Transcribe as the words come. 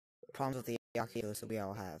problems with the Oculus that we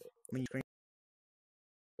all have. When you screen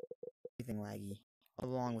everything laggy,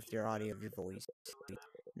 along with your audio of your voice.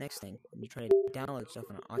 Next thing, when you try to download stuff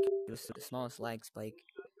on an Oculus, the smallest lag spike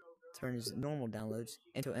turns normal downloads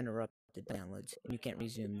into interrupted downloads, and you can't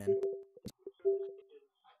resume them.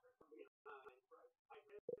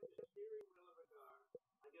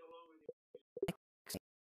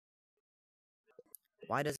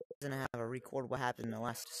 Why doesn't it have a record what happened in the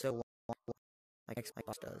last so long, like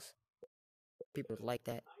Xbox does? People like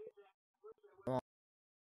that.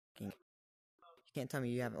 You can't tell me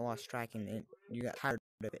you haven't lost tracking and you got tired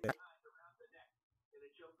of it.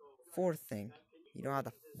 Fourth thing, you don't have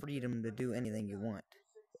the freedom to do anything you want,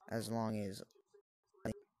 as long as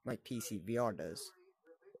like PC VR does.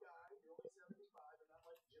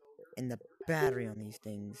 And the battery on these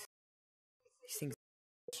things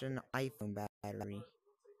are an iPhone battery.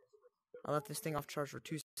 I left this thing off charge for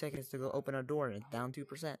 2 seconds to go open a door and it's down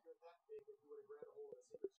 2%.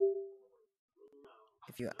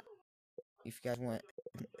 If you guys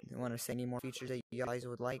want to see any more features that you guys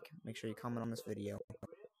would like, make sure you comment on this video.